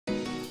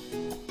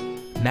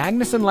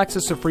Magnussen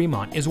Lexus of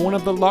Fremont is one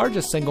of the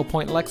largest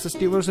single-point Lexus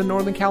dealers in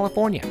Northern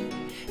California.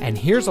 And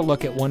here's a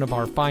look at one of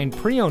our fine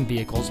pre-owned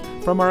vehicles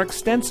from our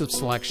extensive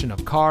selection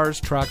of cars,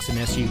 trucks, and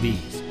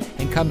SUVs,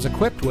 and comes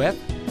equipped with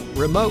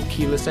remote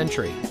keyless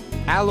entry,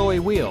 alloy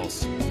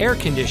wheels, air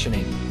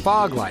conditioning,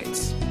 fog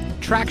lights,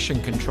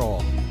 traction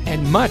control,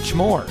 and much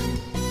more.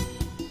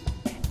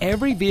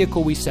 Every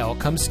vehicle we sell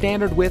comes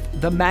standard with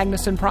the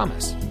Magnussen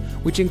Promise,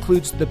 which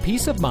includes the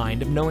peace of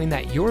mind of knowing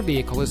that your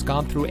vehicle has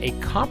gone through a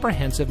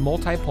comprehensive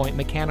multi-point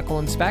mechanical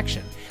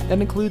inspection that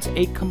includes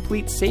a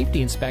complete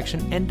safety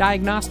inspection and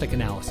diagnostic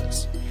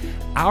analysis.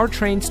 Our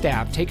trained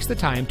staff takes the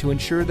time to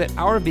ensure that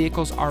our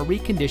vehicles are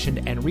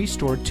reconditioned and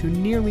restored to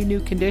nearly new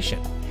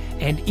condition,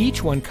 and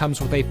each one comes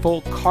with a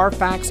full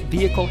Carfax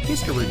vehicle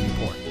history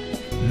report.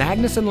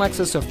 Magnussen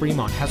Lexus of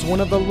Fremont has one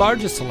of the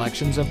largest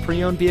selections of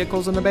pre-owned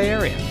vehicles in the Bay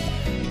Area.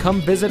 Come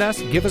visit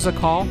us, give us a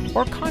call,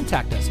 or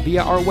contact us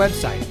via our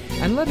website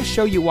and let us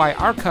show you why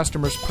our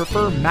customers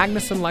prefer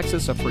Magnussen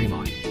Lexus of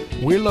Fremont.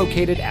 We're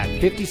located at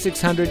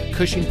 5600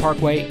 Cushing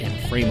Parkway in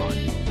Fremont.